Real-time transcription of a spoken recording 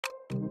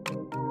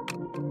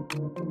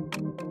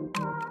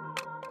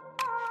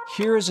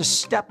Here is a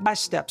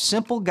step-by-step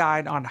simple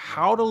guide on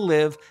how to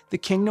live the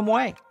kingdom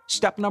way.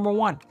 Step number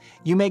 1,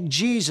 you make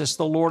Jesus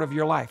the Lord of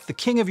your life, the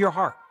King of your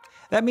heart.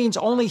 That means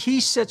only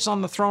He sits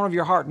on the throne of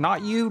your heart,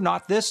 not you,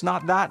 not this,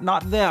 not that,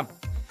 not them.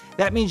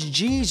 That means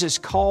Jesus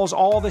calls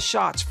all the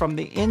shots from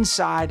the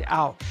inside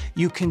out.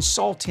 You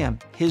consult Him,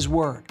 His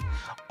Word.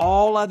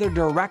 All other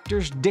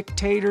directors,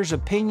 dictators,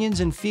 opinions,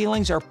 and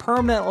feelings are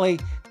permanently,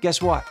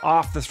 guess what,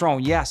 off the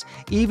throne. Yes,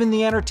 even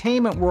the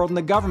entertainment world and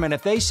the government,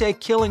 if they say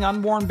killing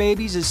unborn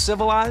babies is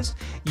civilized,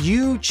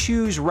 you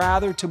choose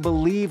rather to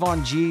believe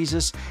on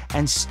Jesus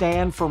and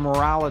stand for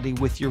morality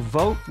with your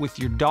vote, with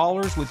your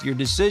dollars, with your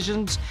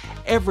decisions,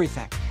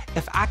 everything.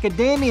 If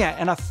academia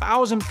and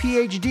 1,000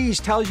 PhDs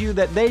tells you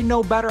that they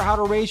know better how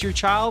to raise your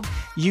child,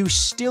 you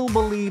still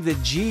believe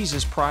that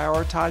Jesus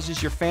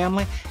prioritizes your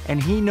family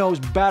and He knows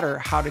better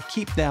how to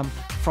keep them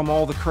from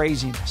all the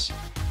craziness.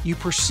 You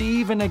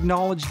perceive and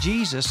acknowledge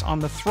Jesus on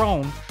the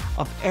throne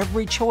of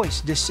every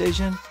choice,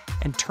 decision,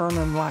 and turn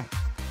in life.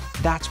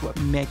 That's what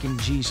making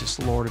Jesus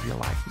Lord of your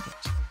life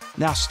means.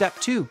 Now, step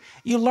 2,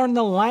 you learn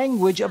the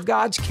language of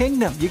God's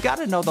kingdom. You got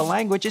to know the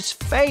language. It's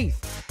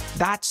faith.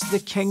 That's the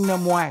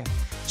kingdom way.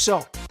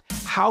 So,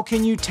 how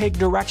can you take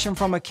direction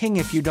from a king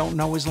if you don't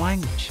know his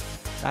language?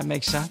 That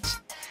makes sense?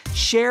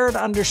 Shared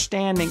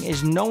understanding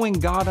is knowing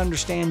God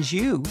understands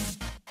you,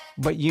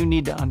 but you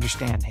need to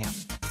understand Him.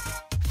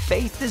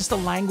 Faith is the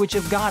language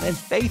of God, and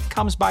faith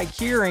comes by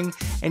hearing,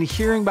 and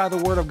hearing by the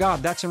Word of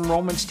God. That's in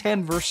Romans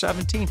 10, verse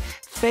 17.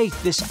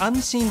 Faith, this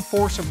unseen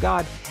force of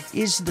God,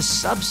 is the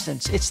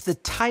substance. It's the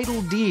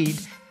title deed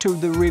to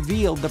the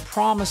revealed, the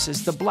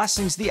promises, the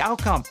blessings, the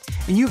outcome.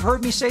 And you've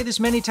heard me say this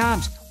many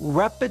times.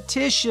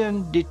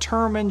 Repetition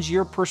determines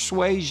your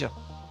persuasion.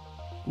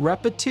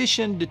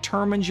 Repetition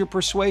determines your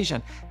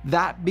persuasion.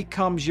 That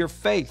becomes your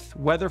faith,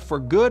 whether for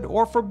good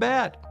or for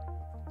bad.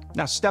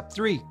 Now, step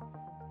 3.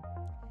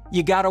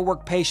 You got to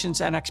work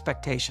patience and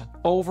expectation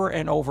over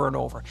and over and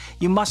over.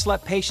 You must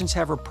let patience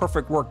have her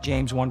perfect work,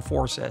 James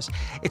 1:4 says.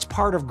 It's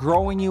part of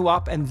growing you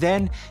up, and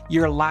then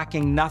you're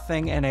lacking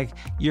nothing, and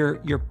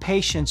your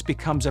patience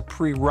becomes a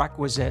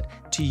prerequisite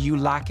to you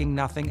lacking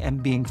nothing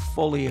and being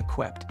fully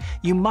equipped.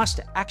 You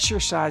must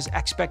exercise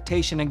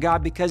expectation in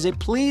God because it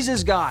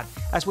pleases God.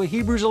 That's what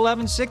Hebrews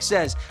 11:6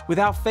 says.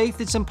 Without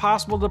faith, it's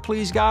impossible to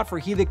please God, for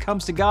he that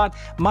comes to God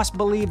must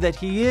believe that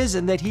He is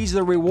and that He's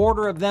the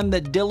rewarder of them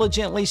that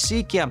diligently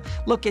seek Him.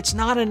 Look, it's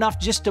not enough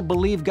just to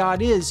believe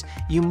God is.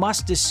 You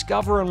must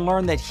discover and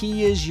learn that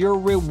He is your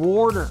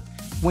rewarder.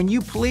 When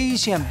you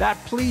please Him, that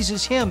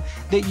pleases Him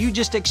that you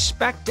just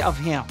expect of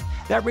Him.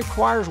 That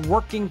requires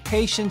working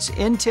patience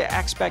into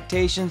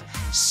expectations,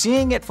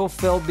 seeing it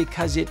fulfilled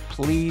because it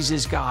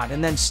pleases God.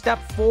 And then step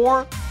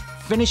 4,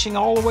 finishing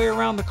all the way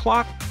around the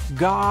clock,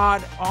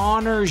 God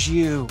honors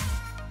you.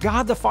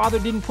 God the Father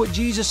didn't put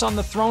Jesus on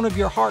the throne of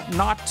your heart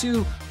not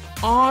to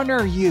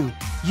honor you.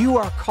 You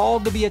are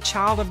called to be a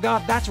child of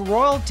God. That's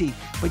royalty,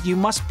 but you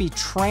must be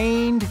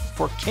trained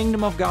for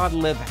kingdom of God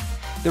living.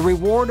 The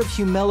reward of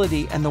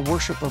humility and the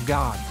worship of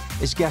God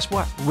is, guess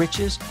what?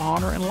 Riches,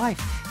 honor, and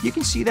life. You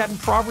can see that in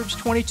Proverbs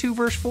 22,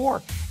 verse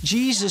 4.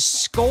 Jesus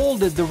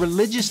scolded the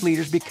religious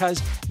leaders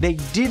because they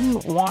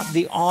didn't want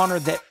the honor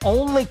that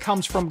only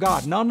comes from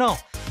God. No.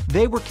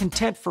 They were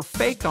content for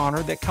fake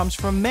honor that comes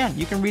from men.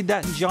 You can read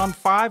that in John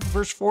 5,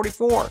 verse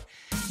 44.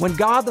 When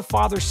God the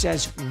Father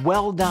says,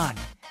 "Well done,"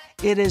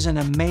 it is an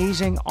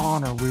amazing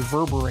honor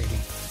reverberating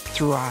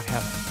throughout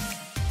heaven.